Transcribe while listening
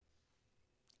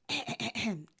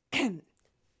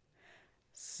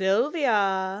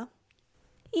Sylvia.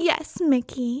 Yes,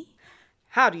 Mickey.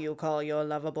 How do you call your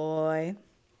lover boy?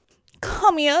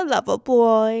 Call me a lover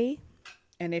boy.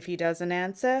 And if he doesn't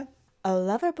answer, a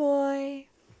lover boy.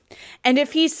 And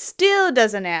if he still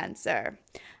doesn't answer,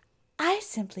 I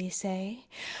simply say,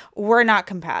 we're not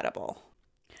compatible.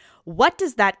 What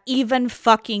does that even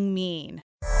fucking mean?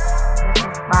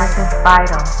 This is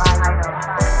vital.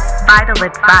 Vital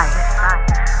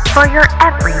advice for your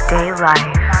everyday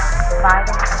life.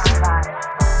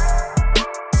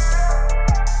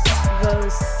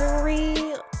 Those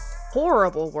three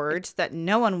horrible words that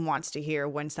no one wants to hear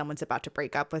when someone's about to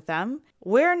break up with them.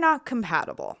 We're not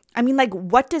compatible. I mean,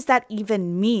 what does that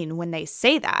even mean when they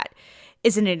say that?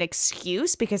 Is it an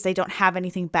excuse because they don't have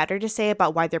anything better to say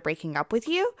about why they're breaking up with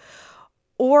you?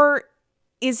 Or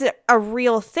is it a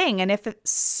real thing? And if it's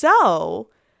so,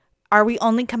 are we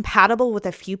only compatible with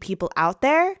a few people out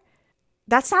there?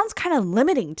 That sounds kind of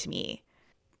limiting to me.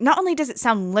 Not only does it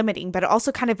sound limiting, but it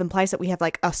also kind of implies that we have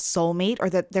a soulmate, or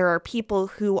that there are people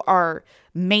who are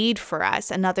made for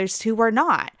us and others who are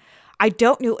not. I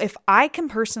don't know if I can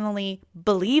personally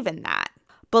believe in that.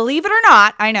 Believe it or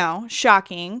not, I know,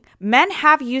 shocking, men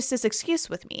have used this excuse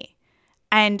with me.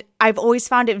 And I've always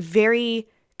found it very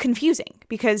confusing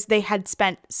because they had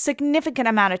spent significant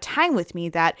amount of time with me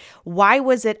that why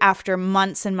was it after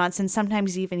months and months and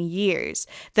sometimes even years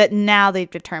that now they've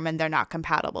determined they're not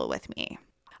compatible with me.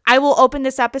 I will open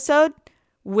this episode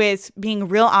with being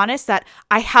real honest that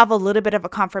I have a little bit of a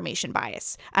confirmation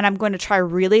bias, and I'm going to try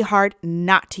really hard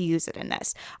not to use it in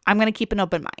this. I'm going to keep an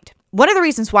open mind. One of the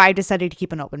reasons why I decided to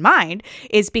keep an open mind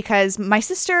is because my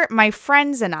sister, my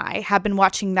friends, and I have been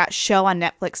watching that show on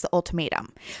Netflix, The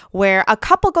Ultimatum, where a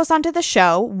couple goes onto the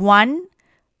show. One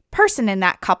person in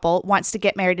that couple wants to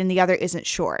get married and the other isn't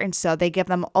sure. And so they give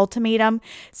them an ultimatum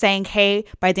saying, hey,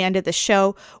 by the end of the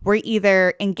show, we're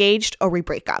either engaged or we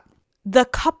break up. The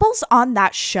couples on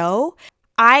that show,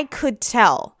 I could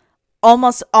tell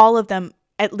almost all of them,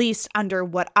 at least under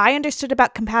what I understood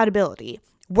about compatibility,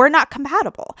 were not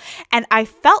compatible. And I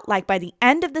felt like by the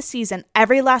end of the season,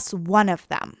 every last one of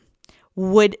them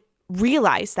would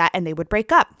realize that and they would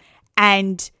break up.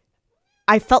 And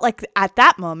I felt like at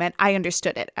that moment, I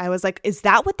understood it. I was like, is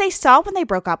that what they saw when they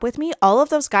broke up with me? All of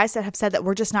those guys that have said that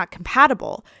we're just not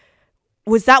compatible.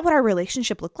 Was that what our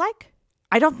relationship looked like?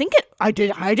 I don't think it. I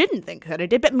didn't think that it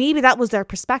did, but maybe that was their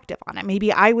perspective on it.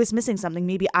 Maybe I was missing something.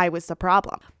 Maybe I was the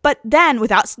problem. But then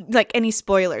without any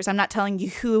spoilers, I'm not telling you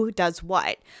who does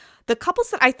what. The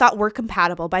couples that I thought were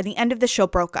compatible by the end of the show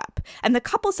broke up. And the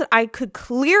couples that I could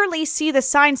clearly see the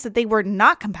signs that they were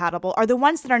not compatible are the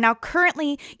ones that are now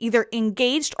currently either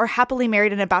engaged or happily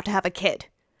married and about to have a kid.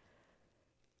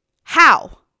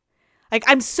 How?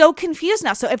 I'm so confused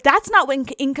now. So if that's not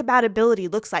what incompatibility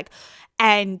looks like,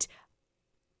 and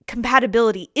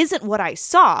compatibility isn't what I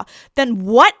saw, then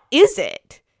what is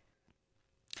it?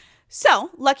 So,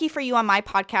 lucky for you on my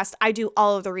podcast, I do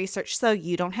all of the research so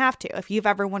you don't have to. If you've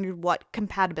ever wondered what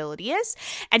compatibility is,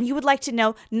 and you would like to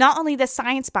know not only the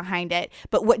science behind it,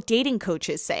 but what dating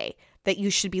coaches say that you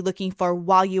should be looking for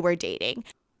while you are dating,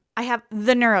 I have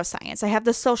the neuroscience, I have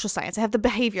the social science, I have the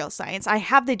behavioral science, I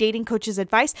have the dating coach's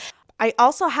advice. I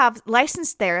also have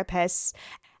licensed therapists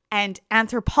and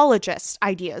anthropologist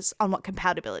ideas on what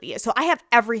compatibility is. So I have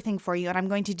everything for you, and I'm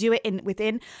going to do it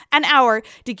within an hour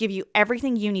to give you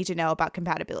everything you need to know about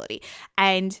compatibility.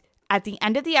 And at the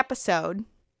end of the episode,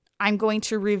 I'm going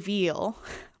to reveal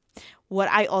what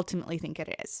I ultimately think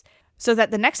it is, so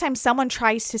that the next time someone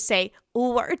tries to say,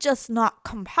 oh, we're just not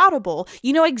compatible,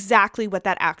 you know exactly what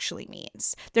that actually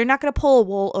means. They're not going to pull a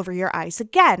wool over your eyes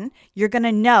again. You're going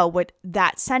to know what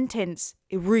that sentence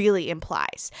really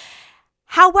implies.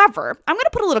 However, I'm going to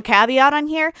put a little caveat on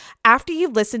here. After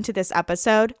you've listened to this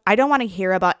episode, I don't want to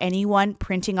hear about anyone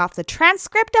printing off the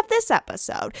transcript of this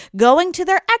episode, going to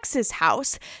their ex's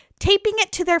house, taping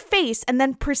it to their face, and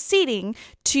then proceeding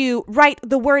to write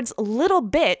the words little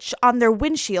bitch on their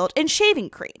windshield in shaving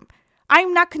cream.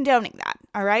 I'm not condoning that,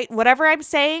 all right? Whatever I'm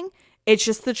saying, it's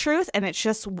just the truth, and it's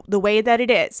just the way that it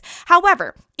is.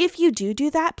 However, if you do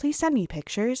that, please send me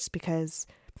pictures, because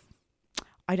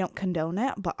I don't condone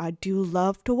it, but I do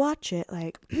love to watch it.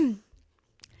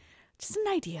 Just an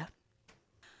idea.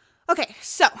 Okay,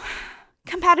 so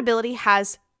compatibility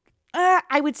has,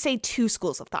 I would say, 2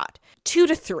 schools of thought, 2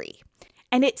 to 3.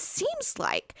 And it seems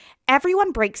like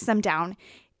everyone breaks them down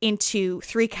into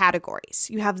 3 categories.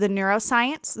 You have the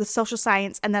neuroscience, the social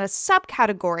science, and then a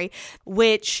subcategory,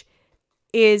 which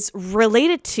is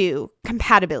related to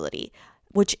compatibility,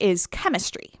 which is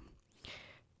chemistry.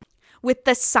 With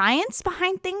the science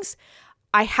behind things,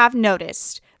 I have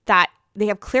noticed that they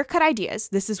have clear-cut ideas,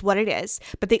 this is what it is,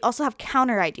 but they also have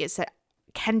counter ideas that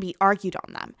can be argued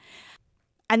on them.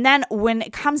 And then when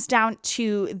it comes down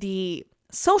to the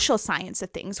social science of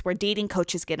things, where dating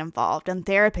coaches get involved and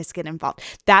therapists get involved,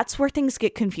 that's where things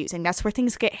get confusing. That's where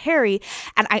things get hairy.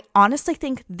 And I honestly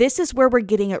think this is where we're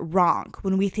getting it wrong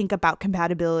when we think about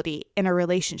compatibility in a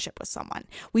relationship with someone.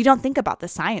 We don't think about the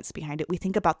science behind it. We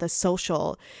think about the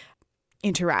social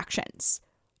interactions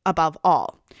above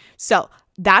all. So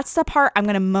that's the part I'm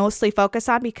going to mostly focus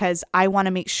on, because I want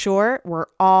to make sure we're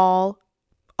all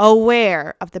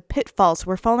aware of the pitfalls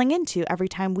we're falling into every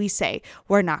time we say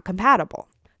we're not compatible.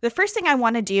 The first thing I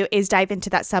want to do is dive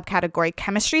into that subcategory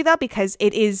chemistry, though, because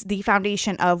it is the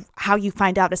foundation of how you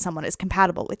find out if someone is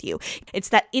compatible with you. It's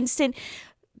that instant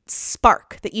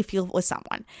spark that you feel with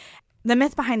someone. The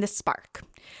myth behind the spark.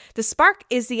 The spark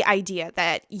is the idea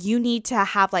that you need to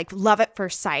have like love at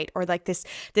first sight, or like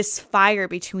this fire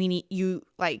between you,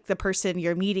 like the person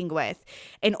you're meeting with,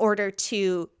 in order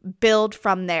to build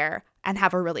from there and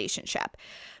have a relationship.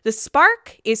 The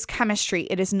spark is chemistry.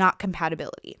 It is not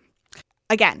compatibility.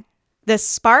 Again, the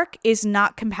spark is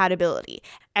not compatibility.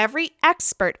 Every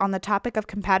expert on the topic of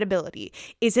compatibility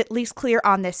is at least clear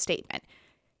on this statement.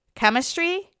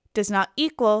 Chemistry does not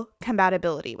equal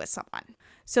compatibility with someone.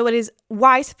 So it is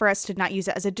wise for us to not use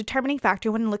it as a determining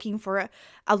factor when looking for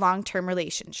a long-term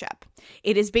relationship.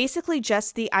 It is basically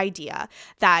just the idea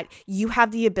that you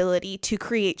have the ability to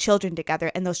create children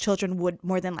together, and those children would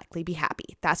more than likely be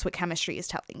happy. That's what chemistry is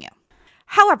telling you.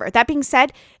 However, that being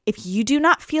said, if you do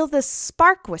not feel the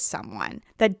spark with someone,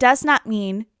 that does not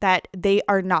mean that they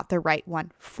are not the right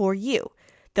one for you.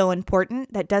 Though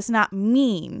important, that does not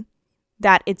mean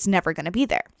that it's never going to be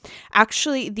there.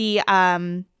 Actually, the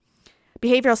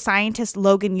behavioral scientist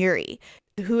Logan Urey,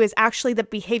 who is actually the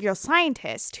behavioral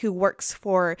scientist who works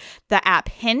for the app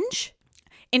Hinge,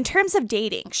 in terms of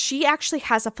dating, she actually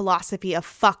has a philosophy of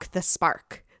fuck the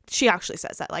spark. She actually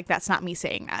says that. Like, that's not me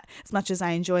saying that, as much as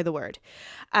I enjoy the word.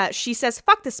 She says,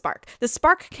 fuck the spark. The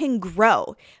spark can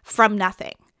grow from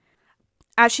nothing.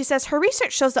 As she says, her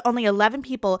research shows that only 11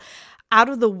 people out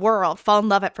of the world fall in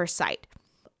love at first sight.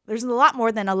 There's a lot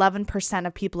more than 11%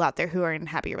 of people out there who are in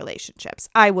happy relationships,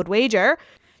 I would wager.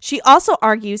 She also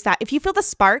argues that if you feel the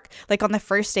spark, like on the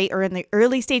first date or in the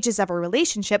early stages of a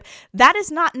relationship, that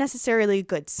is not necessarily a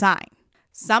good sign.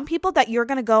 Some people that you're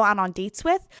going to go out on dates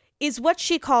with is what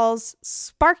she calls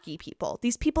sparky people.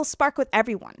 These people spark with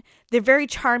everyone. They're very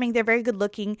charming. They're very good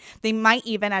looking. They might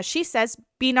even, as she says,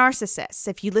 be narcissists.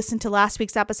 If you listen to last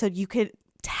week's episode, you could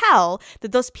tell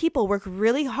that those people work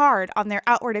really hard on their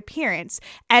outward appearance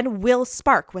and will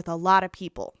spark with a lot of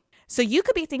people. So you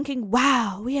could be thinking,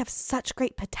 wow, we have such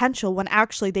great potential, when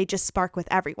actually they just spark with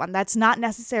everyone. That's not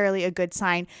necessarily a good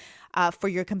sign for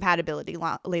your compatibility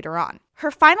later on.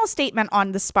 Her final statement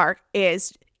on the spark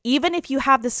is, even if you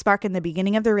have the spark in the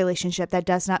beginning of the relationship, that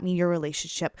does not mean your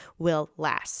relationship will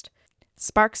last.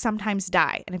 Sparks sometimes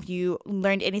die, and if you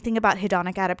learned anything about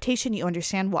hedonic adaptation, you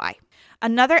understand why.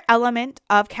 Another element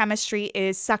of chemistry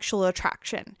is sexual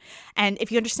attraction. And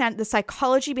if you understand the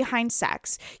psychology behind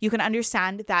sex, you can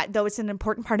understand that though it's an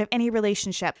important part of any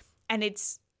relationship, and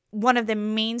it's one of the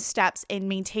main steps in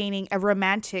maintaining a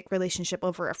romantic relationship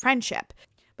over a friendship,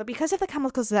 but because of the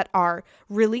chemicals that are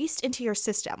released into your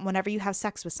system whenever you have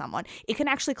sex with someone, it can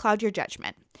actually cloud your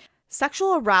judgment.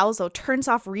 Sexual arousal turns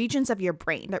off regions of your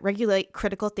brain that regulate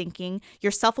critical thinking,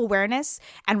 your self-awareness,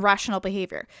 and rational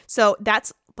behavior. So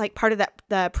that's like part of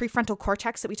the prefrontal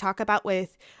cortex that we talk about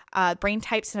with brain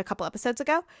types in a couple episodes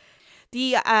ago.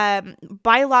 The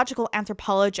biological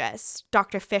anthropologist,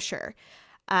 Dr. Fisher,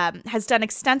 has done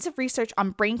extensive research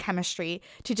on brain chemistry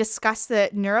to discuss the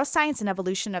neuroscience and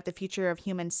evolution of the future of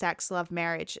human sex, love,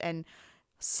 marriage, and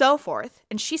so forth.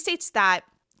 And she states that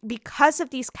because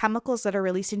of these chemicals that are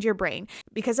released into your brain,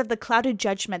 because of the clouded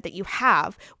judgment that you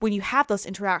have when you have those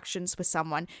interactions with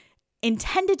someone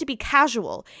intended to be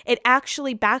casual, it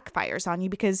actually backfires on you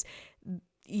because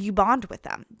you bond with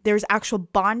them. There's actual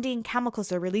bonding chemicals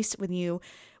that are released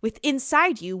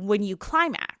inside you when you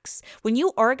climax. When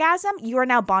you orgasm, you are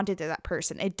now bonded to that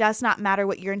person. It does not matter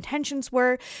what your intentions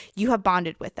were. You have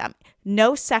bonded with them.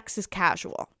 No sex is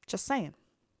casual. Just saying.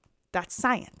 That's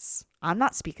science. I'm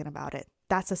not speaking about it.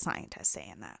 That's a scientist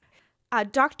saying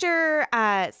that. Dr.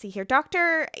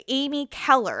 Amy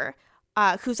Keller,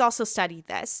 who's also studied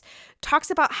this, talks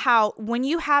about how when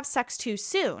you have sex too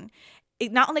soon,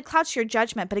 it not only clouds your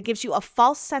judgment, but it gives you a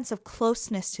false sense of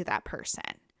closeness to that person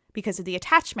because of the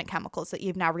attachment chemicals that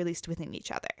you've now released within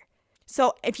each other.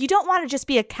 So if you don't want to just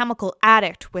be a chemical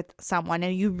addict with someone,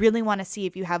 and you really want to see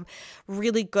if you have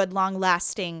really good,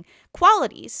 long-lasting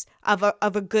qualities of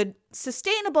a good,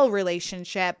 sustainable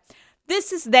relationship,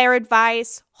 this is their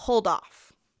advice. Hold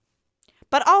off.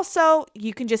 But also,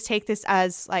 you can just take this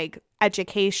as like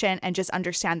education and just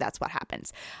understand that's what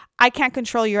happens. I can't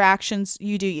control your actions.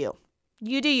 You do you.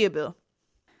 You do you, boo. All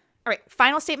right,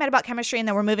 final statement about chemistry, and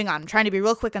then we're moving on. I'm trying to be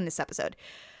real quick on this episode.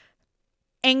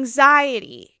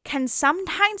 Anxiety can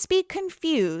sometimes be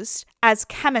confused as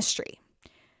chemistry.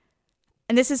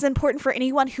 And this is important for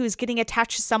anyone who's getting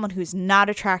attached to someone who's not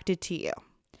attracted to you.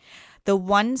 The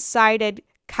one-sided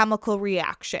chemical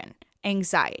reaction,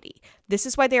 anxiety. This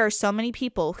is why there are so many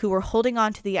people who are holding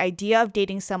on to the idea of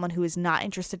dating someone who is not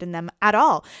interested in them at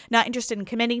all, not interested in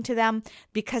committing to them,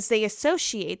 because they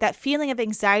associate that feeling of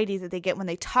anxiety that they get when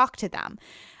they talk to them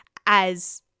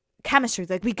as chemistry.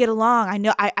 Like, we get along. I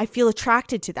know I feel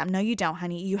attracted to them. No, you don't,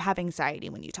 honey. You have anxiety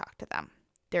when you talk to them.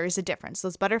 There is a difference.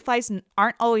 Those butterflies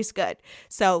aren't always good.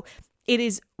 So it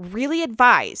is really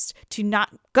advised to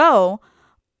not go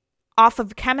off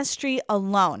of chemistry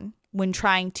alone when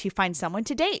trying to find someone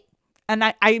to date. And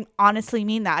I honestly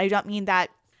mean that. I don't mean that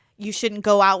you shouldn't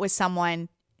go out with someone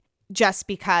just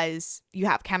because you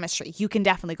have chemistry. You can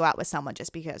definitely go out with someone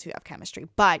just because you have chemistry.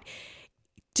 But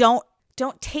don't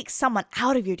take someone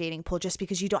out of your dating pool just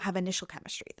because you don't have initial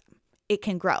chemistry with them. It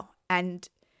can grow. And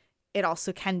it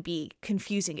also can be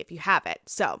confusing if you have it.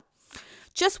 So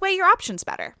just weigh your options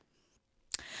better.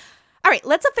 All right,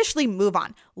 let's officially move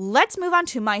on. Let's move on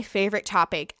to my favorite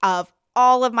topic of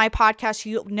all of my podcasts.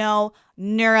 You know,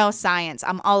 neuroscience.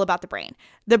 I'm all about the brain.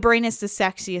 The brain is the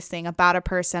sexiest thing about a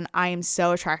person I am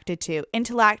so attracted to.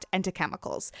 Intellect and to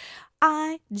chemicals.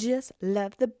 I just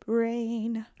love the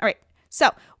brain. All right,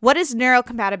 so what is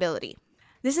neurocompatibility?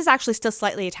 This is actually still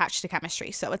slightly attached to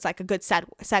chemistry, so it's like a good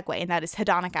segue, and that is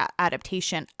hedonic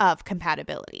adaptation of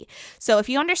compatibility. So if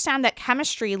you understand that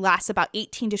chemistry lasts about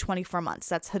 18 to 24 months,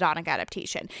 that's hedonic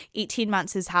adaptation. 18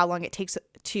 months is how long it takes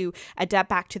to adapt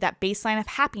back to that baseline of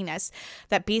happiness,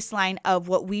 that baseline of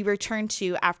what we return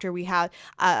to after we have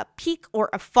a peak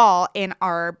or a fall in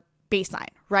our baseline,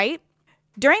 right?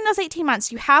 During those 18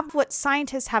 months, you have what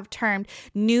scientists have termed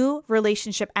new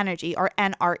relationship energy, or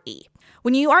NRE.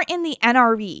 When you are in the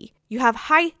NRE, you have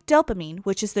high dopamine,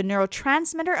 which is the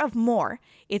neurotransmitter of more.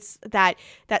 It's that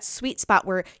sweet spot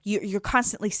where you're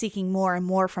constantly seeking more and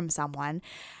more from someone.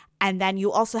 And then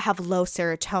you also have low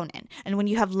serotonin. And when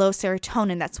you have low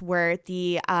serotonin, that's where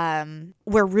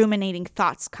where ruminating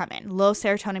thoughts come in. Low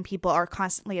serotonin people are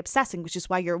constantly obsessing, which is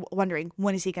why you're wondering,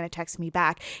 when is he going to text me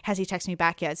back? Has he texted me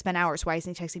back yet? It's been hours. Why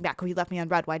isn't he texting back? Oh, he left me on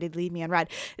red. Why did he leave me on red?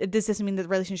 This doesn't mean that the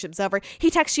relationship's over.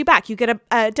 He texts you back. You get a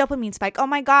dopamine spike. Oh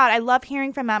my God, I love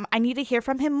hearing from him. I need to hear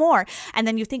from him more. And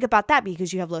then you think about that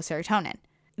because you have low serotonin.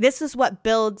 This is what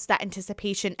builds that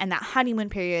anticipation and that honeymoon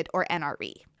period, or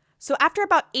NRE. So after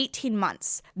about 18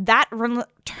 months, that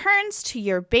returns to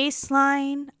your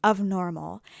baseline of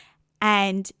normal,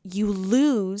 and you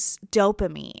lose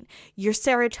dopamine. Your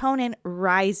serotonin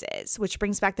rises, which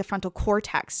brings back the frontal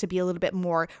cortex to be a little bit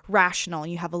more rational.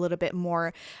 You have a little bit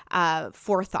more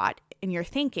forethought in your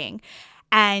thinking.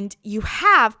 And you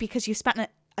have, because you spent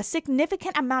a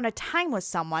significant amount of time with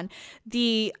someone,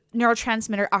 the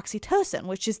neurotransmitter oxytocin,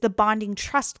 which is the bonding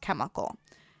trust chemical.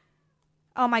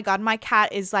 Oh my God, my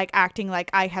cat is like acting like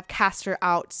I have cast her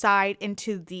outside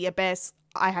into the abyss.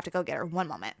 I have to go get her. One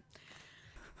moment.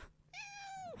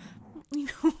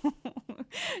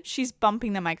 She's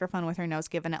bumping the microphone with her nose,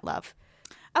 giving it love.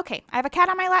 Okay, I have a cat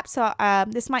on my lap, so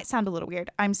this might sound a little weird.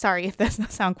 I'm sorry if the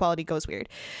sound quality goes weird.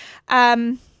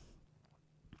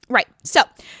 Right, so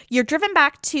you're driven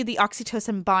back to the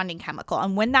oxytocin bonding chemical.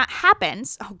 And when that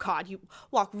happens, oh God, you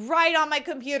walk right on my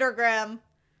computer, Grim.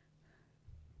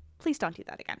 Please don't do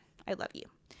that again. I love you.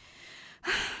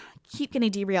 Keep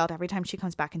getting derailed every time she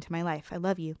comes back into my life. I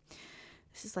love you.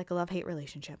 This is like a love-hate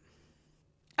relationship.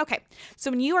 Okay,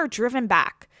 so when you are driven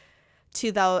back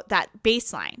to that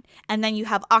baseline, and then you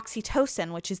have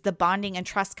oxytocin, which is the bonding and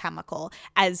trust chemical,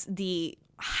 as the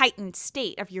heightened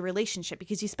state of your relationship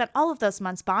because you spent all of those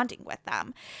months bonding with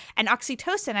them. And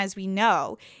oxytocin, as we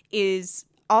know, is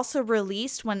also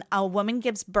released when a woman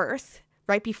gives birth.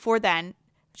 Right before then,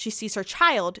 she sees her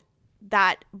child.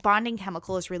 That bonding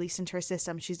chemical is released into her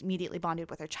system. She's immediately bonded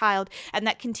with her child, and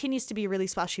that continues to be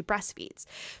released while she breastfeeds.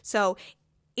 So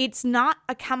it's not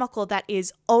a chemical that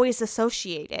is always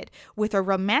associated with a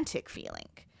romantic feeling.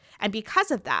 And because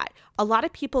of that, a lot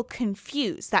of people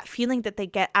confuse that feeling that they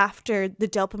get after the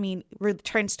dopamine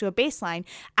returns to a baseline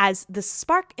as the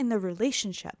spark in the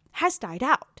relationship has died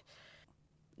out.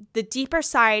 The deeper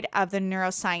side of the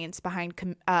neuroscience behind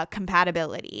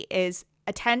compatibility is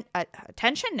attraction,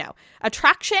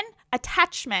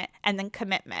 attachment, and then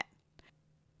commitment.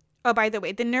 Oh, by the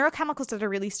way, the neurochemicals that are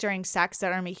released during sex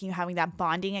that are making you having that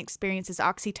bonding experience is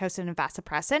oxytocin and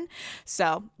vasopressin.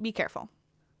 So be careful.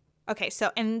 Okay,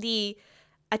 so in the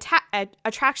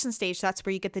attraction stage, that's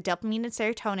where you get the dopamine and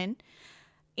serotonin.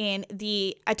 In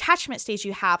the attachment stage,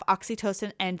 you have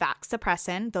oxytocin and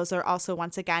vasopressin. Those are also,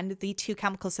 once again, the two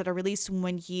chemicals that are released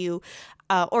when you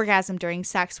orgasm during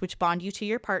sex, which bond you to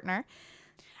your partner.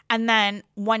 And then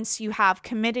once you have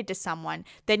committed to someone,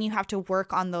 then you have to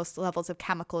work on those levels of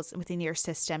chemicals within your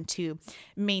system to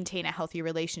maintain a healthy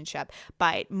relationship.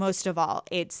 But most of all,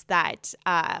 it's that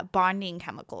bonding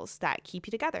chemicals that keep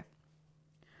you together.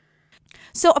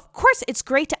 So, of course, it's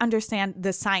great to understand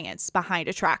the science behind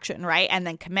attraction, right? And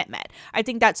then commitment. I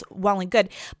think that's well and good.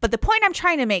 But the point I'm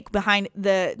trying to make behind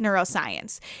the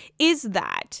neuroscience is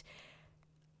that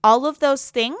all of those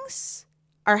things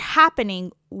are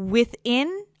happening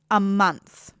within a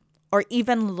month or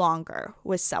even longer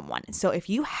with someone. So if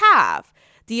you have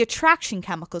the attraction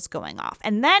chemicals going off,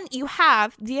 and then you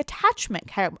have the attachment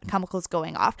chemicals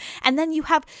going off, and then you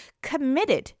have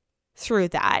committed through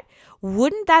that,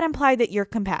 wouldn't that imply that you're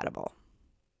compatible?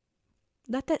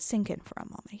 Let that sink in for a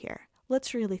moment here.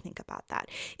 Let's really think about that.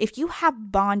 If you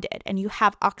have bonded and you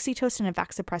have oxytocin and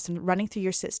vasopressin running through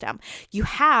your system, you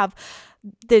have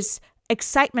this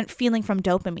excitement feeling from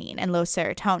dopamine and low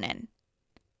serotonin,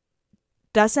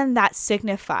 doesn't that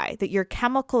signify that your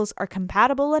chemicals are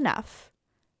compatible enough?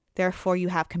 Therefore, you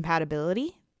have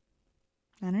compatibility?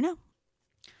 I don't know.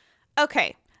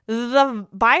 Okay.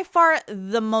 By far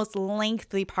the most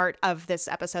lengthy part of this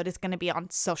episode is going to be on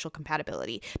social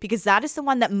compatibility, because that is the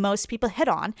one that most people hit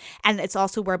on, and it's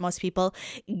also where most people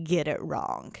get it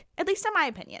wrong, at least in my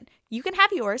opinion. You can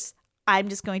have yours. I'm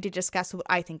just going to discuss what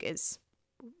I think is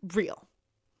real,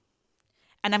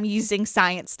 and I'm using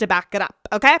science to back it up,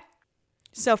 okay?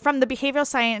 So from the behavioral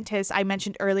scientist I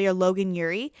mentioned earlier, Logan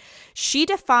Urey, she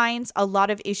defines a lot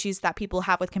of issues that people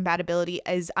have with compatibility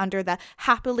as under the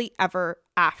happily ever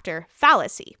after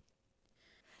fallacy.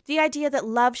 The idea that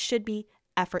love should be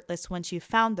effortless once you've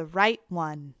found the right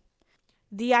one.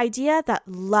 The idea that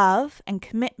love and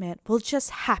commitment will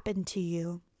just happen to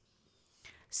you.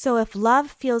 So if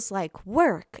love feels like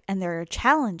work and there are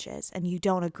challenges and you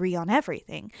don't agree on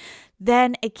everything,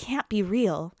 then it can't be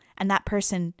real and that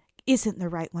person isn't the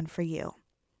right one for you.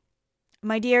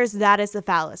 My dears, that is a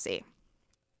fallacy.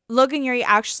 Logan Urey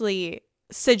actually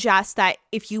suggests that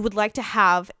if you would like to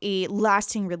have a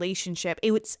lasting relationship,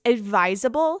 it's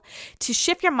advisable to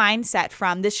shift your mindset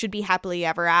from this should be happily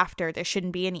ever after, there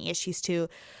shouldn't be any issues, to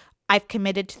I've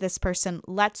committed to this person,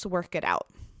 let's work it out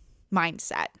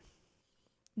mindset.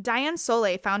 Diane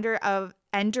Soleil, founder of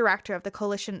and director of the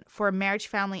Coalition for Marriage,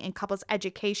 Family, and Couples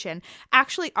Education,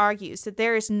 actually argues that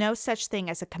there is no such thing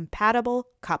as a compatible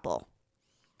couple.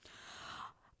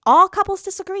 All couples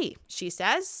disagree, she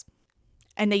says,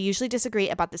 and they usually disagree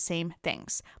about the same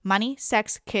things: money,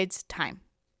 sex, kids, time.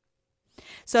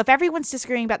 So if everyone's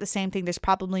disagreeing about the same thing, there's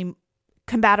probably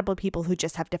compatible people who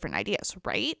just have different ideas,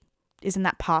 right? Isn't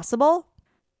that possible?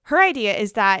 Her idea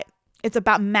is that it's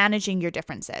about managing your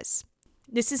differences.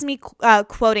 This is me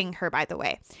quoting her, by the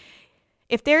way.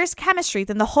 If there is chemistry,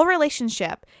 then the whole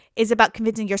relationship is about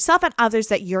convincing yourself and others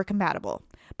that you're compatible.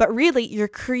 But really, you're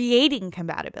creating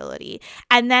compatibility.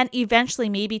 And then eventually,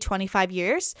 maybe 25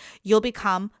 years, you'll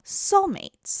become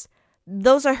soulmates.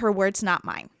 Those are her words, not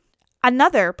mine.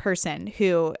 Another person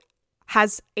who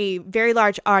has a very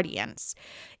large audience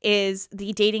is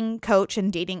the dating coach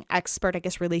and dating expert, I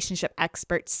guess relationship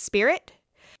expert, Spirit.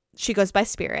 She goes by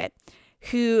Spirit,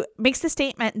 who makes the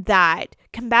statement that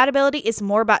compatibility is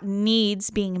more about needs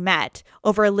being met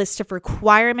over a list of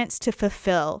requirements to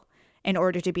fulfill in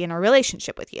order to be in a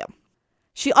relationship with you.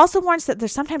 She also warns that there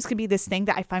sometimes could be this thing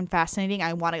that I find fascinating.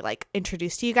 I want to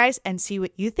introduce to you guys and see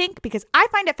what you think, because I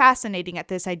find it fascinating that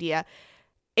this idea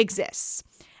exists.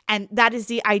 And that is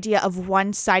the idea of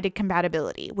one-sided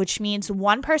compatibility, which means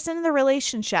one person in the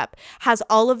relationship has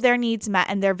all of their needs met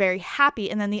and they're very happy.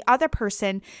 And then the other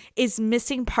person is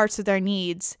missing parts of their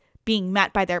needs being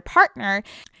met by their partner,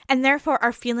 and therefore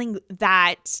are feeling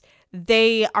that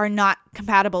they are not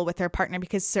compatible with their partner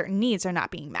because certain needs are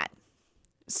not being met.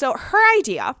 So her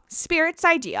idea, Spirit's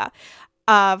idea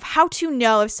of how to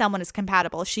know if someone is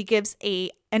compatible, she gives an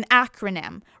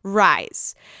acronym,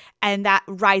 RISE, and that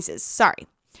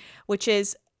which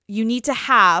is you need to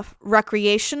have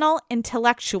recreational,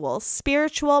 intellectual,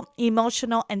 spiritual,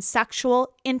 emotional, and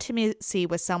sexual intimacy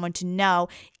with someone to know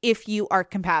if you are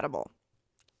compatible.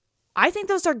 I think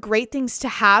those are great things to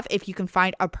have if you can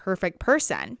find a perfect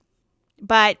person.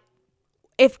 But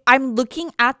if I'm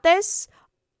looking at this,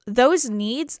 those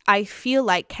needs, I feel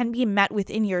like, can be met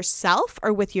within yourself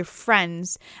or with your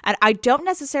friends. And I don't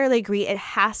necessarily agree it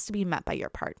has to be met by your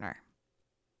partner.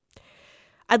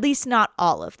 At least not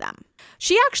all of them.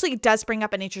 She actually does bring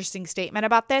up an interesting statement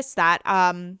about this that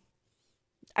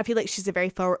I feel like she's a very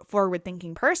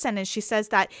forward-thinking person. And she says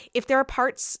that if there are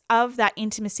parts of that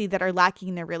intimacy that are lacking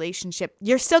in their relationship,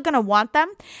 you're still going to want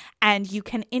them. And you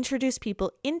can introduce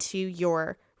people into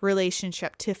your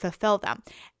relationship to fulfill them.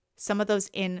 Some of those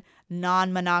in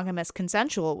non-monogamous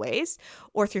consensual ways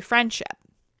or through friendship.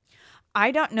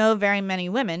 I don't know very many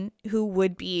women who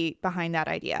would be behind that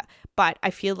idea, but I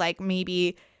feel like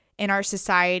maybe in our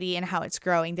society and how it's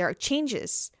growing, there are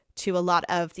changes to a lot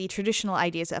of the traditional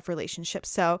ideas of relationships.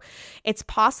 So it's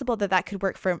possible that that could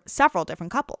work for several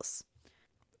different couples.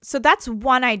 So that's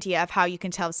one idea of how you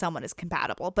can tell if someone is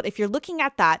compatible. But if you're looking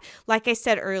at that, like I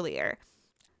said earlier,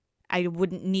 I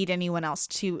wouldn't need anyone else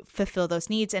to fulfill those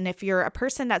needs. And if you're a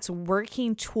person that's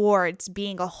working towards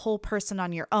being a whole person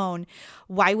on your own,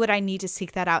 why would I need to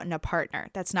seek that out in a partner?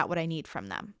 That's not what I need from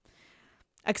them.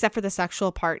 Except for the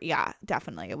sexual part. Yeah,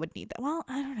 definitely. I would need that. Well,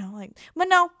 I don't know. But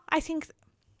no,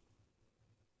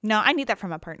 I need that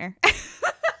from a partner.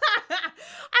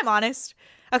 I'm honest.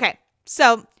 Okay.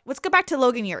 So let's go back to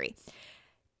Logan Ury.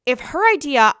 If her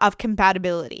idea of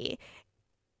compatibility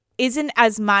isn't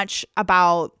as much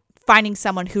about finding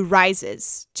someone who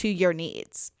rises to your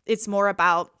needs, it's more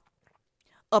about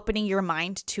opening your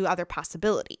mind to other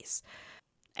possibilities.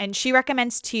 And she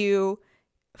recommends to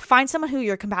find someone who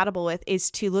you're compatible with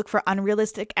is to look for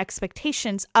unrealistic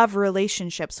expectations of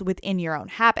relationships within your own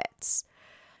habits.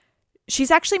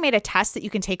 She's actually made a test that you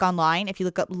can take online. If you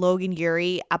look up Logan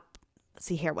Ury,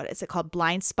 what is it called?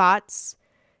 Blind spots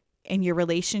in your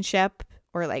relationship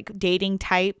or like dating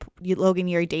type, Logan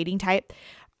Ury dating type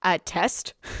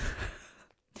test.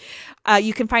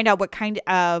 You can find out what kind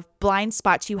of blind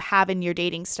spots you have in your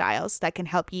dating styles that can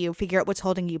help you figure out what's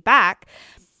holding you back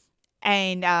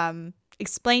and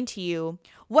explain to you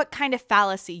what kind of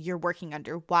fallacy you're working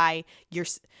under, what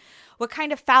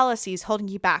kind of fallacy is holding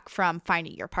you back from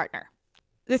finding your partner.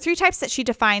 The 3 types that she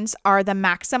defines are the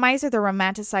maximizer, the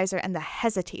romanticizer, and the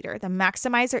hesitator. The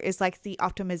maximizer is like the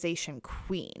optimization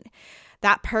queen.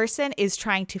 That person is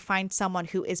trying to find someone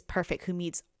who is perfect, who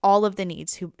meets all of the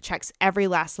needs, who checks every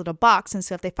last little box. And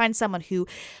so if they find someone who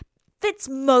fits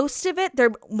most of it,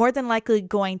 they're more than likely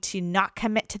going to not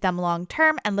commit to them long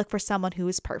term and look for someone who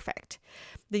is perfect.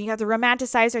 Then you have the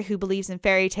romanticizer who believes in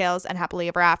fairy tales and happily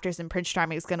ever afters, and Prince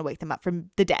Charming is going to wake them up from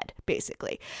the dead,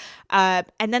 basically. And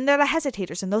then there are the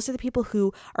hesitators, and those are the people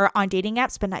who are on dating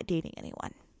apps but not dating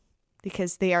anyone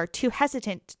because they are too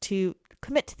hesitant to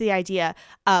commit to the idea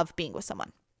of being with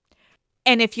someone.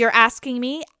 And if you're asking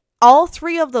me, all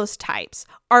 3 of those types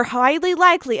are highly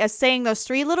likely of saying those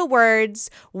 3 little words,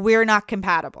 we're not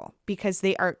compatible, because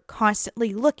they are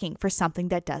constantly looking for something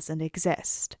that doesn't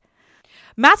exist.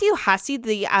 Matthew Hussey,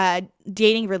 the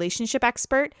dating relationship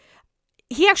expert,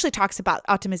 he actually talks about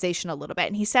optimization a little bit.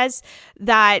 And he says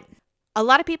that a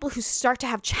lot of people who start to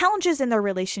have challenges in their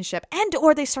relationship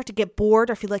or they start to get bored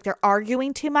or feel like they're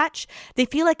arguing too much, they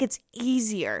feel like it's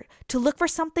easier to look for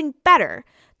something better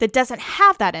that doesn't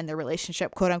have that in their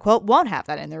relationship, quote unquote, won't have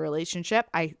that in their relationship,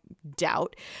 I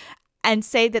doubt, and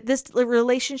say that this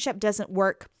relationship doesn't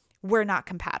work, we're not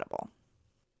compatible.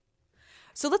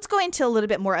 So let's go into a little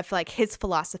bit more of like his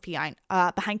philosophy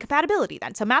behind compatibility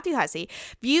then. So Matthew Hussey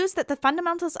views that the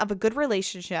fundamentals of a good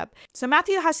relationship. So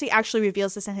Matthew Hussey actually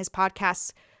reveals this in his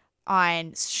podcast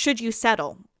on should you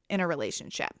settle in a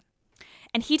relationship.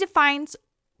 And he defines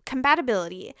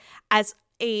compatibility as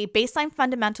a baseline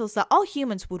fundamentals that all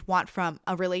humans would want from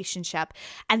a relationship.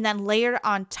 And then layered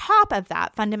on top of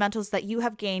that, fundamentals that you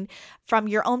have gained from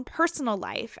your own personal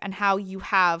life and how you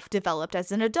have developed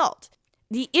as an adult.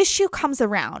 The issue comes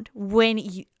around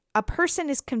when a person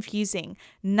is confusing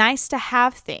nice to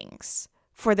have things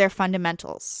for their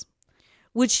fundamentals,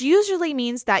 which usually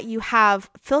means that you have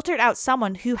filtered out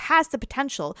someone who has the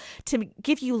potential to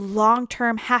give you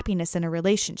long-term happiness in a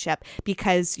relationship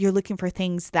because you're looking for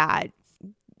things that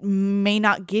may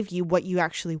not give you what you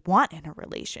actually want in a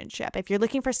relationship. If you're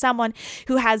looking for someone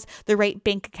who has the right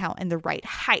bank account and the right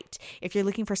height, if you're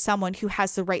looking for someone who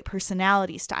has the right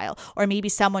personality style, or maybe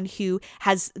someone who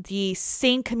has the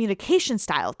same communication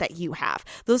style that you have,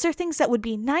 those are things that would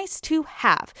be nice to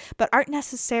have, but aren't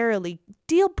necessarily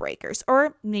deal breakers,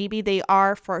 or maybe they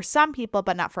are for some people,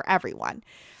 but not for everyone.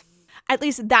 At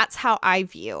least that's how I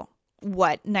view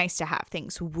what nice to have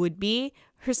things would be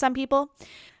for some people.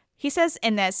 He says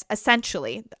in this,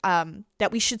 essentially,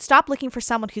 that we should stop looking for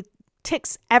someone who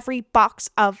ticks every box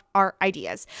of our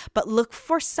ideas, but look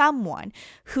for someone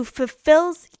who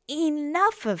fulfills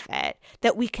enough of it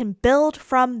that we can build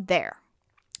from there.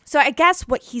 So I guess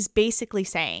what he's basically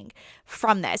saying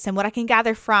from this, and what I can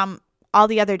gather from all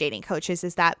the other dating coaches,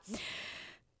 is that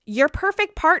your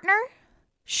perfect partner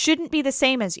shouldn't be the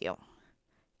same as you.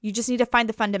 You just need to find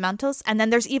the fundamentals. And then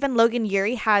there's even Logan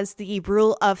Ury has the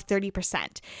rule of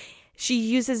 30%. She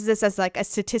uses this as like a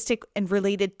statistic and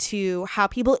related to how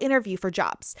people interview for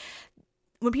jobs.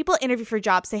 When people interview for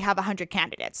jobs, they have 100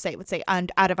 candidates, they would say,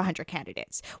 out of 100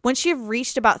 candidates. Once you've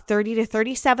reached about 30 to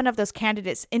 37 of those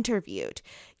candidates interviewed,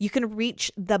 you can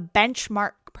reach the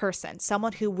benchmark person,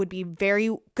 someone who would be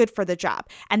very good for the job.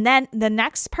 And then the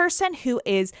next person who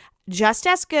is just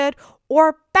as good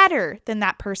or better than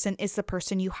that person is the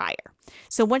person you hire.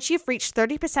 So once you've reached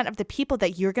 30% of the people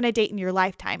that you're going to date in your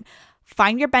lifetime,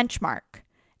 find your benchmark.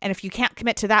 And if you can't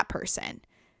commit to that person,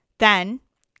 then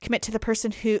commit to the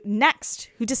person who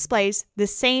displays the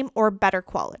same or better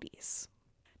qualities.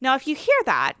 Now, if you hear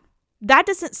that, that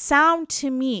doesn't sound to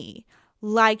me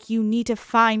like you need to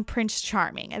find Prince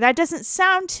Charming. And that doesn't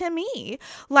sound to me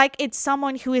like it's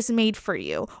someone who is made for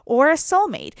you or a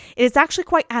soulmate. It is actually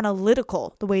quite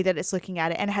analytical, the way that it's looking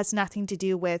at it, and it has nothing to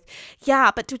do with, yeah,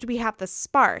 but do we have the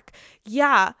spark?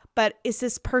 Yeah, but is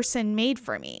this person made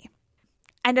for me?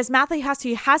 And as Matthew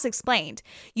Hussey has explained,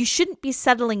 you shouldn't be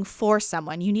settling for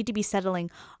someone. You need to be settling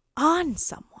on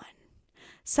someone.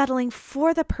 Settling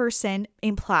for the person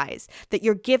implies that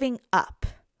you're giving up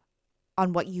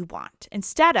on what you want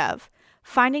instead of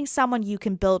finding someone you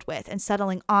can build with and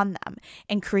settling on them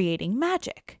and creating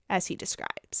magic, as he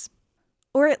describes.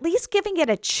 Or at least giving it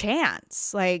a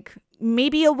chance. Like,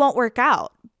 maybe it won't work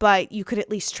out, but you could at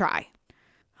least try.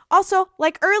 Also,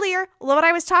 like earlier, what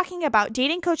I was talking about,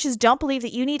 dating coaches don't believe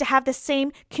that you need to have the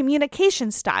same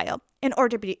communication style in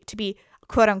order to be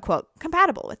quote unquote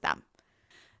compatible with them.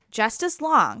 Just as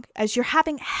long as you're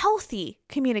having healthy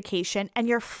communication and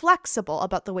you're flexible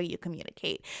about the way you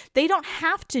communicate. They don't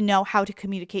have to know how to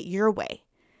communicate your way.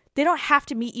 They don't have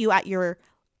to meet you at your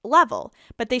level,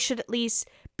 but they should at least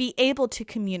be able to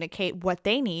communicate what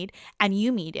they need and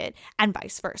you meet it, and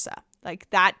vice versa. Like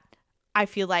that, I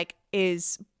feel like,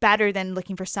 is better than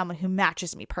looking for someone who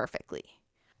matches me perfectly.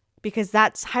 Because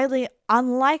that's highly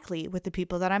unlikely with the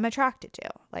people that I'm attracted to.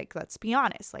 Like, let's be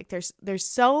honest. Like, there's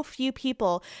so few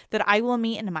people that I will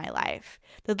meet in my life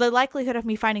that the likelihood of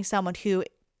me finding someone who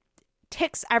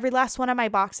ticks every last one of my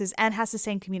boxes and has the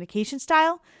same communication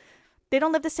style, they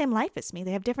don't live the same life as me.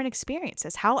 They have different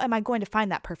experiences. How am I going to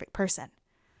find that perfect person?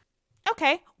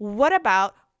 Okay, what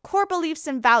about core beliefs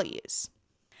and values?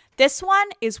 This one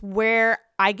is where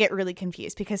I get really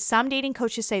confused because some dating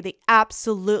coaches say they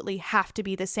absolutely have to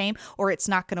be the same or it's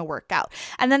not going to work out.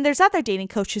 And then there's other dating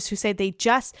coaches who say they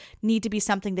just need to be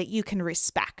something that you can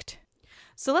respect.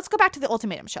 So let's go back to the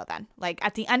ultimatum show then. Like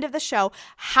at the end of the show,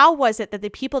 how was it that the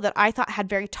people that I thought had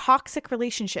very toxic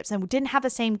relationships and didn't have the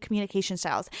same communication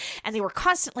styles and they were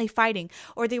constantly fighting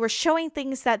or they were showing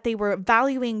things that they were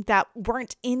valuing that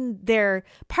weren't in their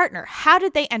partner, how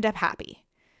did they end up happy?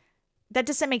 That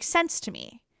doesn't make sense to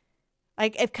me.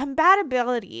 Like if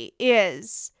compatibility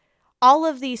is all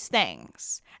of these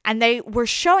things and they were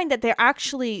showing that they're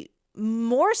actually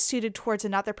more suited towards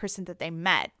another person that they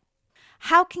met,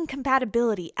 how can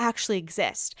compatibility actually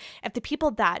exist if the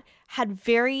people that had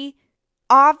very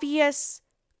obvious,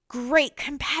 great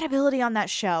compatibility on that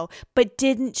show but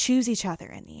didn't choose each other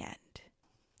in the end?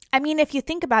 I mean, if you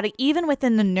think about it, even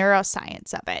within the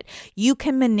neuroscience of it, you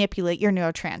can manipulate your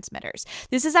neurotransmitters.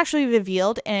 This is actually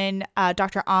revealed in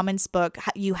Dr. Amon's book,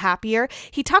 You Happier.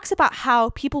 He talks about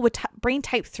how people with brain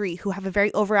type 3 who have a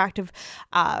very overactive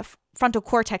frontal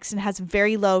cortex and has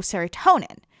very low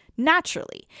serotonin,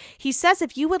 naturally. He says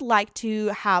if you would like to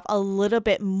have a little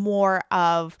bit more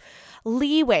of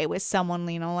leeway with someone,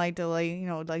 like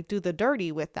do the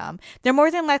dirty with them, they're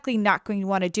more than likely not going to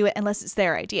want to do it unless it's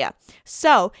their idea.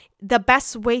 So the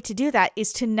best way to do that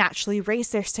is to naturally raise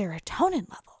their serotonin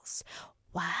levels.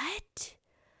 What?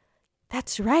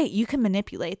 That's right. You can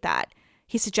manipulate that.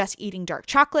 He suggests eating dark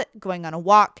chocolate, going on a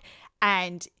walk,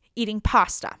 and eating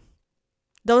pasta.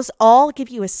 Those all give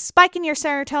you a spike in your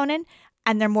serotonin,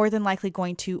 and they're more than likely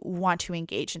going to want to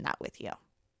engage in that with you.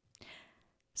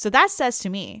 So that says to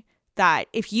me that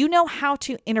if you know how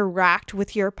to interact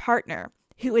with your partner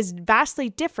who is vastly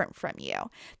different from you,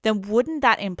 then wouldn't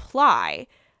that imply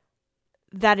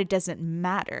that it doesn't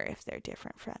matter if they're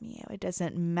different from you? It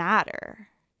doesn't matter.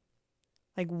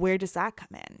 Like, where does that come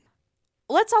in?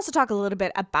 Let's also talk a little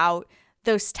bit about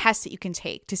those tests that you can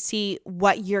take to see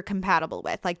what you're compatible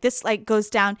with. Like this goes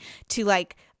down to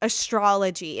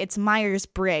astrology, it's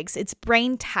Myers-Briggs, it's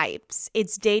brain types,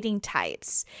 it's dating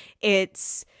types,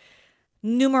 it's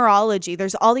numerology.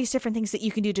 There's all these different things that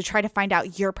you can do to try to find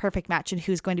out your perfect match and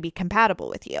who's going to be compatible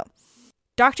with you.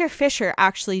 Dr. Fisher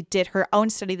actually did her own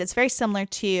study that's very similar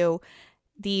to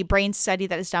the brain study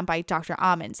that is done by Dr.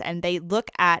 Ammons, and they look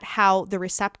at how the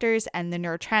receptors and the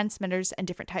neurotransmitters and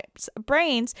different types of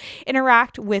brains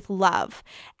interact with love.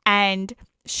 And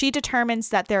she determines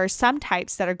that there are some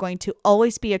types that are going to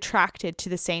always be attracted to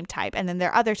the same type, and then there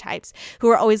are other types who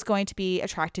are always going to be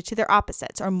attracted to their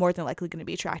opposites, or more than likely going to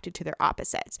be attracted to their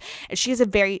opposites. And she has a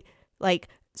very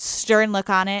stern look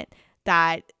on it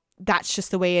that that's just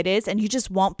the way it is, and you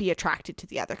just won't be attracted to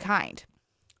the other kind.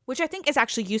 Which I think is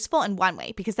actually useful in one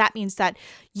way, because that means that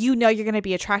you're going to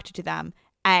be attracted to them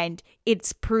and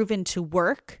it's proven to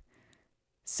work.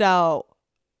 So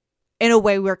in a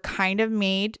way, we're kind of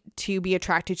made to be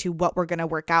attracted to what we're going to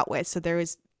work out with. So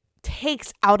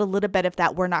takes out a little bit of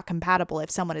that we're not compatible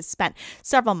if someone has spent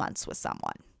several months with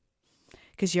someone,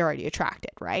 because you're already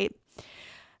attracted, right?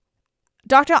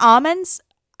 Dr. Ammons,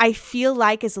 I feel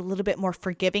like, is a little bit more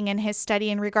forgiving in his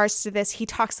study in regards to this. He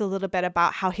talks a little bit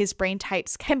about how his brain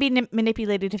types can be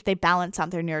manipulated if they balance out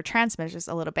their neurotransmitters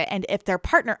a little bit. And if their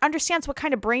partner understands what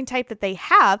kind of brain type that they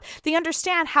have, they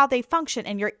understand how they function,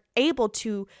 and you're able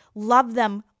to love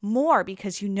them more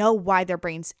because you know why their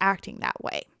brain's acting that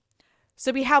way.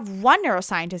 So we have one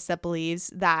neuroscientist that believes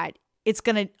that it's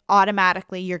going to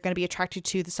automatically, you're going to be attracted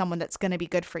to someone that's going to be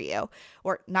good for you,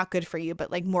 or not good for you,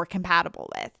 but more compatible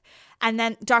with. And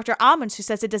then Dr. Ammons, who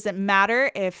says it doesn't matter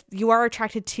if you are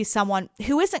attracted to someone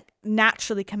who isn't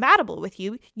naturally compatible with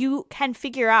you, you can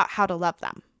figure out how to love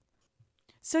them.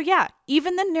 So yeah,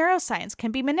 even the neuroscience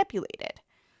can be manipulated.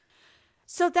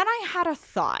 So then I had a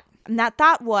thought, and that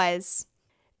thought was,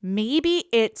 maybe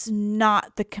it's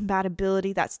not the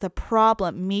compatibility that's the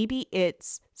problem. Maybe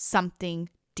it's something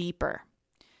deeper.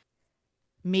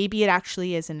 Maybe it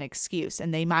actually is an excuse,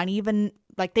 and they might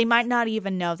not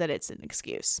even know that it's an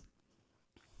excuse.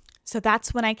 So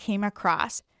that's when I came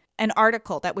across an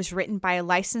article that was written by a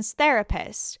licensed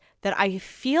therapist that I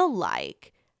feel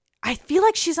like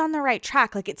she's on the right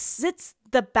track. It sits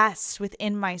the best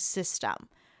within my system,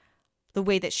 the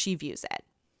way that she views it.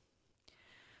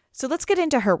 So let's get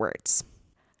into her words.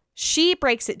 She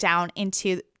breaks it down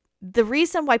into the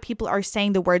reason why people are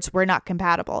saying the words "we're not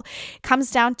compatible"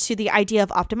 comes down to the idea of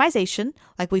optimization,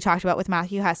 like we talked about with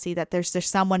Matthew Hussey, that there's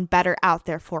someone better out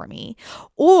there for me.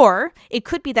 Or it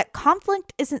could be that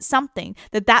conflict isn't something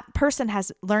that person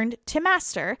has learned to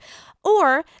master,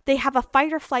 or they have a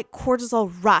fight or flight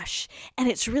cortisol rush and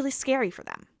it's really scary for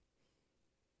them.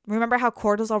 Remember how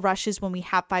cortisol rushes when we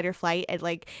have fight or flight?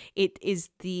 It is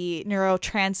the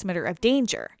neurotransmitter of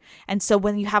danger. And so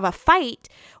when you have a fight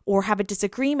or have a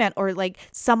disagreement, or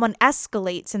someone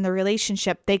escalates in the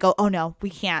relationship, they go, "Oh no,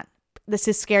 we can't. This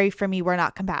is scary for me. We're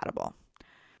not compatible."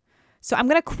 So I'm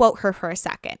going to quote her for a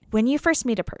second. "When you first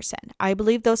meet a person, I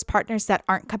believe those partners that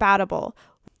aren't compatible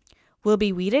will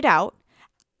be weeded out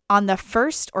on the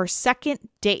first or second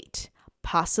date.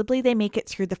 Possibly they make it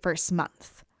through the first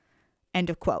month." End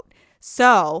of quote.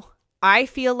 So I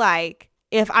feel like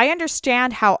if I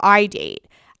understand how I date,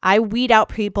 I weed out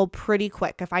people pretty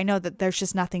quick. If I know that there's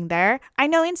just nothing there, I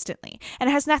know instantly. And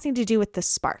it has nothing to do with the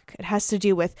spark. It has to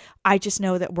do with, I just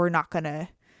know that we're not gonna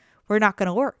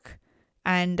work.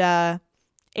 And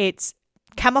it's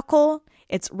chemical,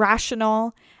 it's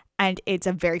rational, and it's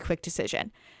a very quick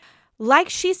decision. Like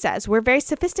she says, we're very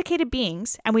sophisticated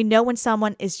beings, and we know when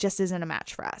someone just isn't a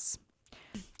match for us.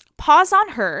 Pause on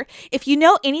her if you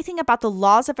know anything about the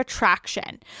laws of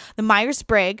attraction, the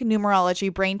Myers-Briggs,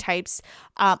 numerology, brain types,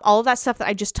 all of that stuff that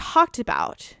I just talked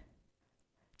about.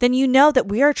 Then you know that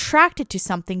we are attracted to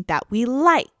something that we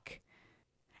like.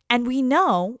 And we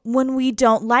know when we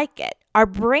don't like it. Our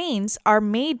brains are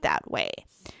made that way.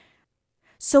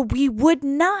 So we would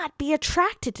not be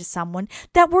attracted to someone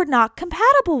that we're not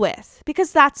compatible with,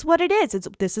 because that's what it is.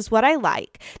 This is what I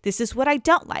like. This is what I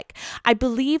don't like. I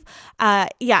believe,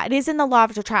 it is in the law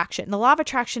of attraction. The law of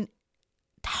attraction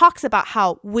talks about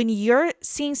how when you're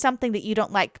seeing something that you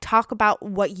don't like, talk about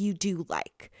what you do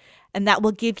like. And that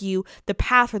will give you the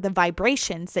path or the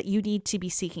vibrations that you need to be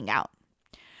seeking out.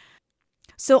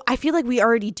 So I feel like we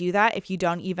already do that. If you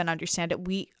don't even understand it,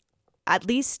 we, at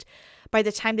least by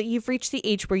the time that you've reached the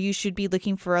age where you should be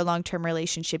looking for a long-term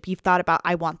relationship, you've thought about,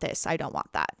 I want this, I don't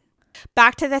want that.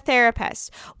 Back to the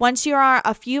therapist. Once you are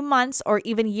a few months or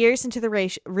even years into the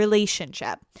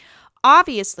relationship,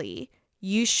 obviously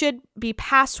you should be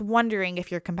past wondering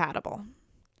if you're compatible.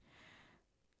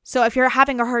 So if you're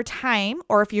having a hard time,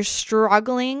 or if you're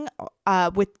struggling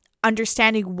with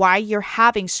understanding why you're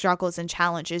having struggles and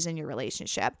challenges in your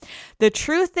relationship, the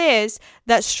truth is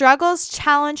that struggles,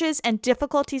 challenges, and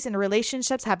difficulties in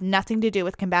relationships have nothing to do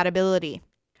with compatibility.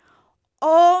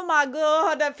 Oh my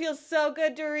God, that feels so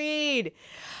good to read.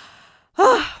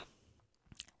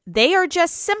 They are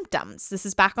just symptoms. This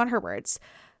is back on her words.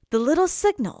 The little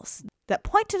signals that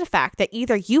point to the fact that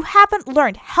either you haven't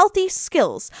learned healthy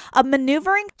skills of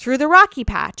maneuvering through the rocky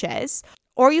patches,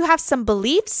 or you have some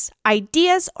beliefs,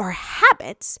 ideas, or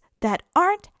habits that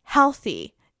aren't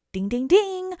healthy. Ding, ding,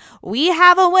 ding. We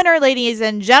have a winner, ladies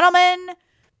and gentlemen.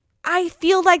 I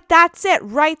feel like that's it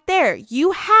right there.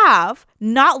 You have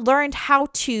not learned how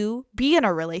to be in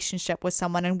a relationship with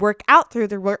someone and work out through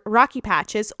the rocky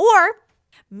patches, or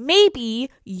maybe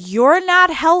you're not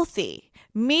healthy.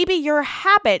 Maybe your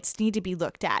habits need to be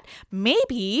looked at.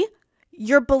 Maybe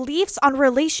your beliefs on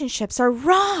relationships are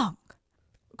wrong.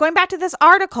 Going back to this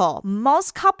article,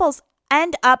 most couples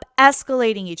end up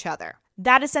escalating each other.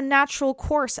 That is a natural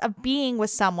course of being with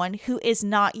someone who is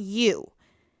not you.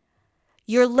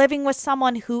 You're living with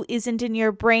someone who isn't in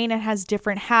your brain and has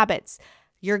different habits.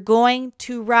 You're going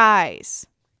to rise.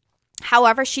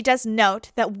 However, she does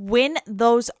note that when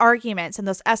those arguments and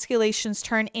those escalations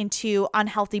turn into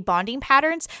unhealthy bonding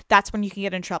patterns, that's when you can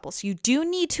get in trouble. So you do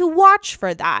need to watch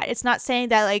for that. It's not saying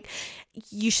that like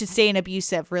you should stay in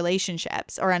abusive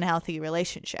relationships or unhealthy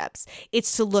relationships.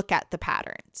 It's to look at the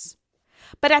patterns.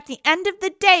 But at the end of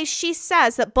the day, she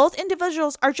says that both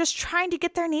individuals are just trying to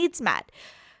get their needs met,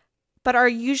 but are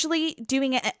usually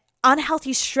doing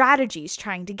unhealthy strategies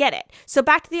trying to get it. So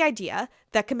back to the idea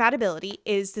that compatibility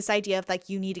is this idea of like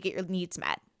you need to get your needs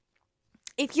met.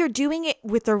 If you're doing it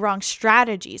with the wrong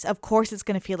strategies, of course it's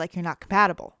going to feel like you're not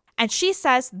compatible. And she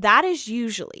says that is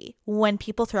usually when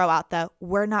people throw out the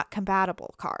 "we're not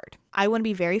compatible" card. I want to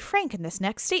be very frank in this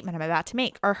next statement I'm about to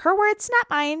make. Are her words, not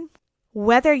mine.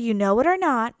 Whether you know it or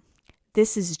not,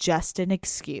 this is just an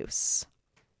excuse.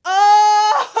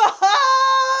 Oh!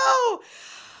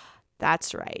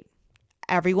 That's right.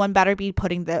 Everyone better be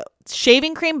putting the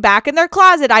shaving cream back in their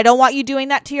closet. I don't want you doing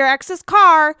that to your ex's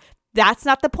car. That's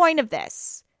not the point of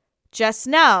this. Just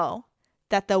know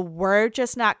that the "we're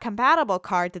just not compatible"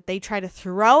 card that they try to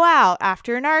throw out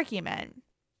after an argument,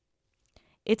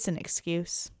 it's an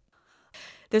excuse.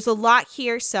 There's a lot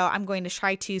here, so I'm going to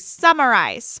try to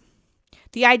summarize.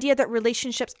 The idea that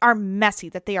relationships are messy,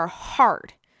 that they are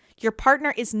hard. Your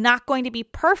partner is not going to be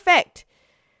perfect.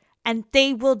 And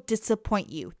they will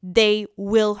disappoint you. They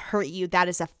will hurt you. That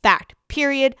is a fact,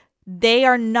 period. They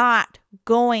are not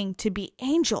going to be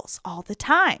angels all the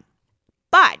time.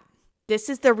 But this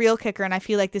is the real kicker, and I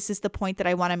feel like this is the point that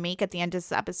I want to make at the end of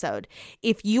this episode.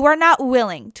 If you are not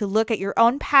willing to look at your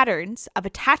own patterns of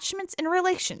attachments in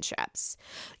relationships,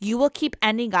 you will keep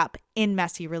ending up in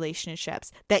messy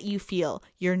relationships that you feel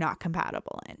you're not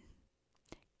compatible in.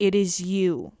 It is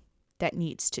you that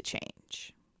needs to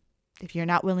change. If you're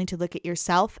not willing to look at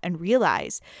yourself and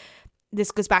realize,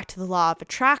 this goes back to the law of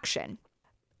attraction.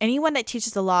 Anyone that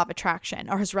teaches the law of attraction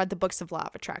or has read the books of law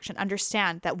of attraction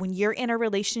understand that when you're in a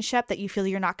relationship that you feel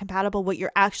you're not compatible, what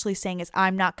you're actually saying is,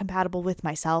 I'm not compatible with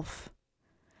myself.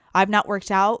 I've not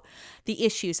worked out the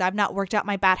issues. I've not worked out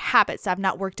my bad habits. I've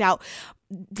not worked out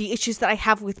the issues that I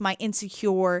have with my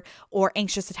insecure or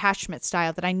anxious attachment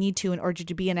style that I need to in order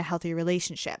to be in a healthy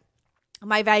relationship.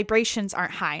 My vibrations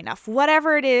aren't high enough.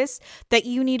 Whatever it is that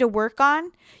you need to work on,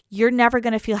 you're never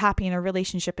going to feel happy in a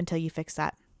relationship until you fix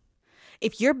that.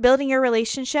 If you're building your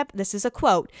relationship, this is a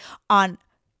quote, on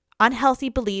unhealthy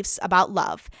beliefs about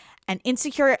love and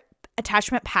insecure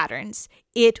attachment patterns,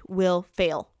 it will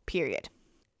fail, period.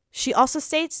 She also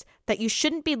states that you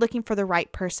shouldn't be looking for the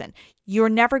right person. You're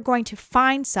never going to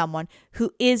find someone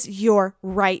who is your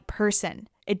right person.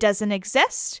 It doesn't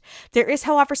exist. There is,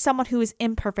 however, someone who is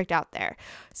imperfect out there,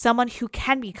 someone who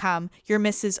can become your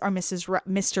Mrs. or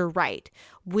Mr. Right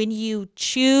when you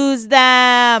choose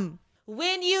them.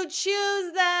 When you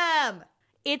choose them.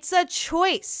 It's a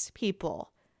choice,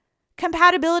 people.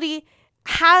 Compatibility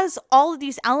has all of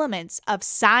these elements of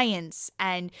science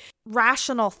and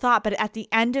rational thought, but at the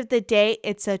end of the day,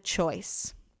 it's a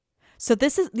choice. So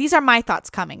these are my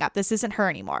thoughts coming up. This isn't her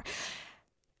anymore.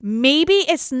 Maybe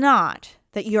it's not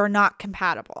that you're not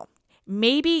compatible.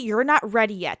 Maybe you're not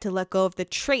ready yet to let go of the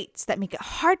traits that make it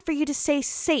hard for you to stay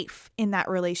safe in that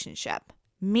relationship.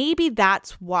 Maybe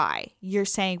that's why you're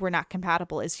saying we're not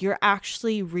compatible, is you're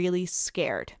actually really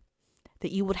scared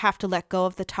that you would have to let go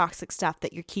of the toxic stuff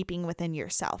that you're keeping within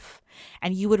yourself.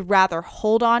 And you would rather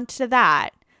hold on to that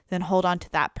than hold on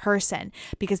to that person,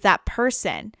 because that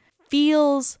person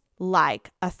feels like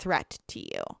a threat to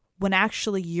you. when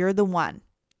actually you're the one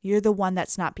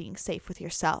that's not being safe with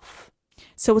yourself.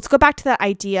 So let's go back to that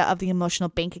idea of the emotional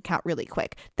bank account really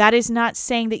quick. That is not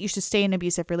saying that you should stay in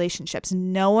abusive relationships.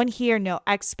 No one here, no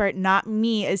expert, not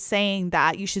me, is saying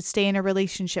that you should stay in a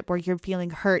relationship where you're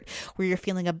feeling hurt, where you're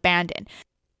feeling abandoned.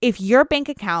 If your bank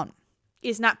account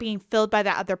is not being filled by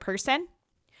that other person,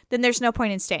 then there's no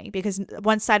point in staying because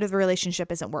one side of the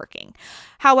relationship isn't working.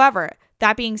 However,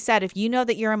 that being said, if you know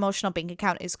that your emotional bank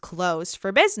account is closed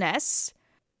for business,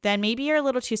 then maybe you're a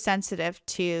little too sensitive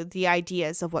to the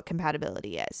ideas of what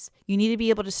compatibility is. You need to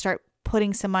be able to start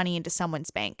putting some money into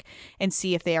someone's bank and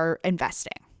see if they are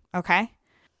investing, okay?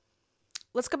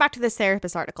 Let's go back to this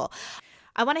therapist article.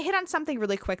 I want to hit on something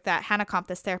really quick that Hannah Comp,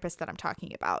 this therapist that I'm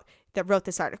talking about, that wrote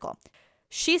this article.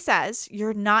 She says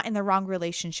you're not in the wrong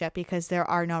relationship because there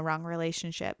are no wrong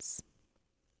relationships.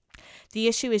 The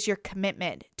issue is your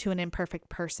commitment to an imperfect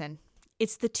person.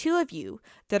 It's the two of you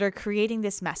that are creating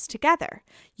this mess together.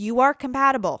 You are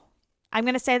compatible. I'm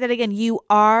going to say that again. You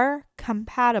are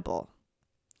compatible.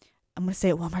 I'm going to say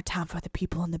it one more time for the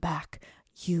people in the back.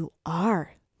 You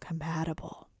are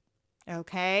compatible.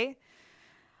 Okay?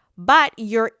 But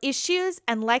your issues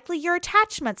and likely your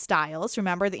attachment styles,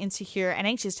 remember the insecure and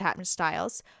anxious attachment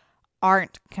styles,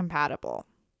 aren't compatible.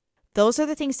 Those are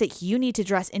the things that you need to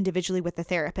address individually with the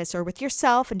therapist or with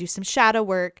yourself and do some shadow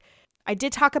work. I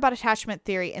did talk about attachment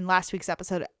theory in last week's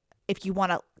episode if you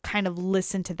want to kind of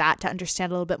listen to that to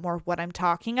understand a little bit more of what I'm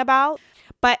talking about.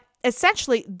 But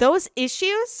essentially, those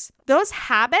issues, those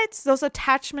habits, those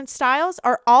attachment styles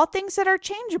are all things that are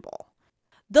changeable.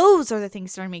 Those are the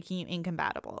things that are making you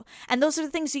incompatible. And those are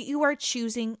the things that you are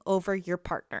choosing over your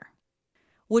partner,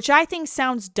 which I think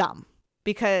sounds dumb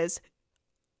because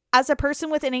as a person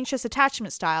with an anxious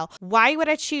attachment style, why would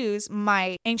I choose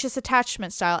my anxious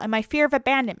attachment style and my fear of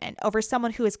abandonment over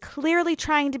someone who is clearly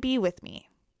trying to be with me?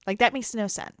 Like, that makes no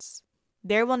sense.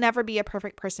 There will never be a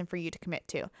perfect person for you to commit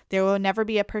to. There will never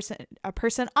be a person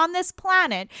on this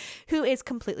planet who is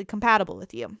completely compatible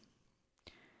with you.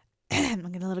 I'm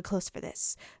getting a little close for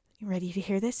this. You ready to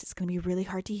hear this? It's going to be really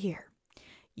hard to hear.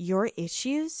 Your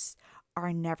issues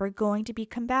are never going to be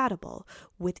compatible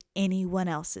with anyone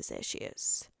else's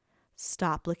issues.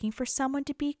 Stop looking for someone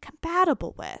to be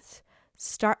compatible with.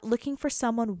 Start looking for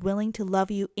someone willing to love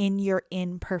you in your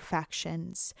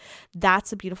imperfections.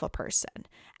 That's a beautiful person,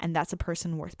 and that's a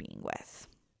person worth being with.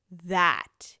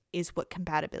 That is what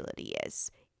compatibility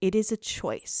is. It is a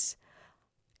choice.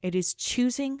 It is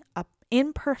choosing an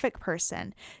imperfect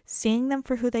person, seeing them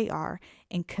for who they are,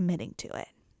 and committing to it.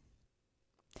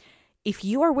 If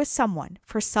you are with someone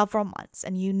for several months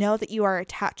and you know that you are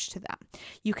attached to them,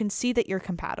 you can see that you're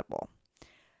compatible.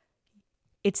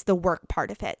 It's the work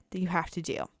part of it that you have to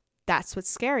do. That's what's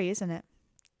scary, isn't it?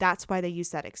 That's why they use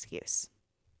that excuse.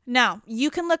 Now,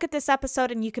 you can look at this episode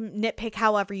and you can nitpick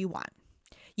however you want.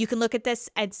 You can look at this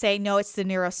and say, no, it's the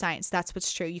neuroscience. That's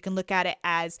what's true. You can look at it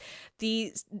as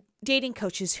the dating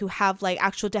coaches who have like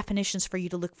actual definitions for you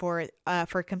to look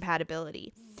for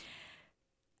compatibility.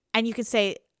 And you can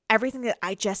say, everything that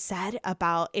I just said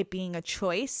about it being a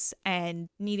choice and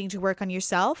needing to work on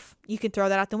yourself, you can throw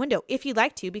that out the window if you'd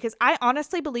like to, because I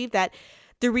honestly believe that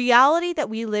the reality that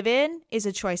we live in is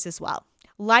a choice as well.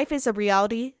 Life is a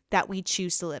reality that we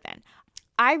choose to live in.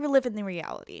 I live in the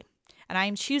reality, and I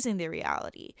am choosing the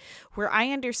reality where I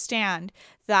understand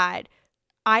that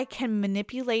I can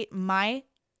manipulate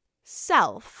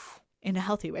myself in a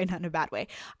healthy way, not in a bad way.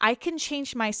 I can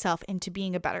change myself into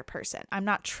being a better person. I'm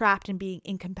not trapped in being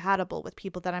incompatible with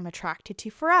people that I'm attracted to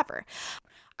forever.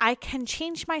 I can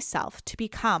change myself to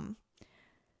become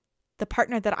the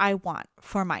partner that I want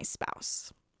for my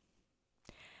spouse.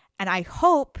 And I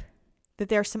hope that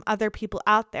there are some other people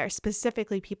out there,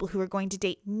 specifically people who are going to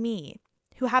date me,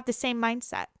 who have the same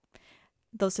mindset.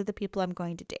 Those are the people I'm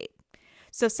going to date.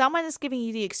 So if someone is giving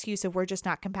you the excuse of we're just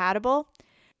not compatible,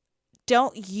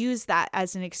 don't use that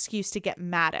as an excuse to get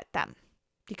mad at them,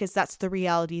 because that's the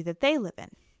reality that they live in.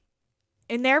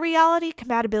 In their reality,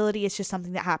 compatibility is just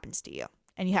something that happens to you.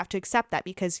 And you have to accept that,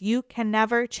 because you can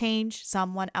never change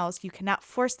someone else. You cannot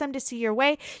force them to see your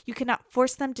way. You cannot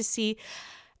force them to see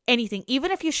anything.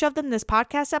 Even if you shove them this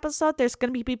podcast episode, there's going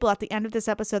to be people at the end of this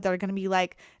episode that are going to be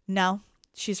like, no,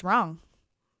 she's wrong.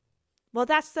 Well,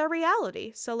 that's their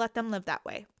reality. So let them live that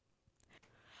way.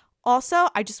 Also,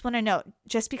 I just want to note,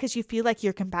 just because you feel like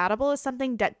you're compatible is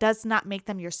something that does not make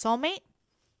them your soulmate.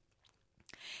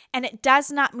 And it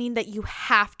does not mean that you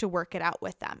have to work it out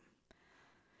with them.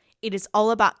 It is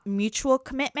all about mutual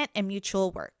commitment and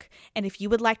mutual work. And if you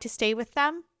would like to stay with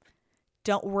them,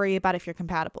 don't worry about if you're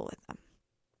compatible with them.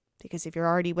 Because if you're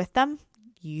already with them,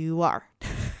 you are.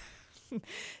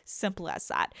 Simple as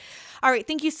that. All right.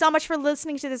 Thank you so much for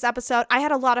listening to this episode. I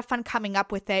had a lot of fun coming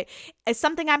up with it. It's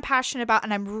something I'm passionate about,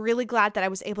 and I'm really glad that I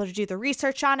was able to do the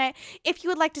research on it. If you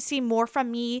would like to see more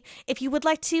from me, if you would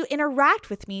like to interact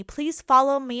with me, please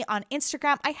follow me on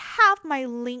Instagram. I have my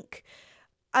link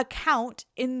account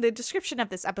in the description of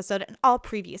this episode and all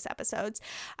previous episodes.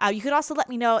 You could also let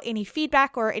me know any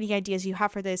feedback or any ideas you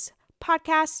have for this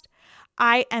podcast.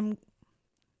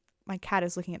 My cat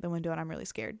is looking at the window and I'm really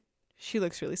scared. She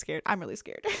looks really scared. I'm really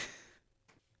scared.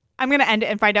 I'm going to end it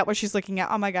and find out what she's looking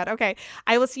at. Oh my God. Okay.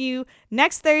 I will see you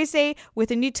next Thursday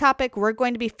with a new topic. We're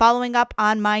going to be following up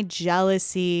on my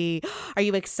jealousy. Are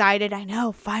you excited? I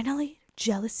know. Finally,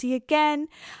 jealousy again.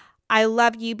 I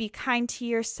love you. Be kind to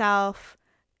yourself.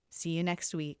 See you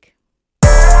next week.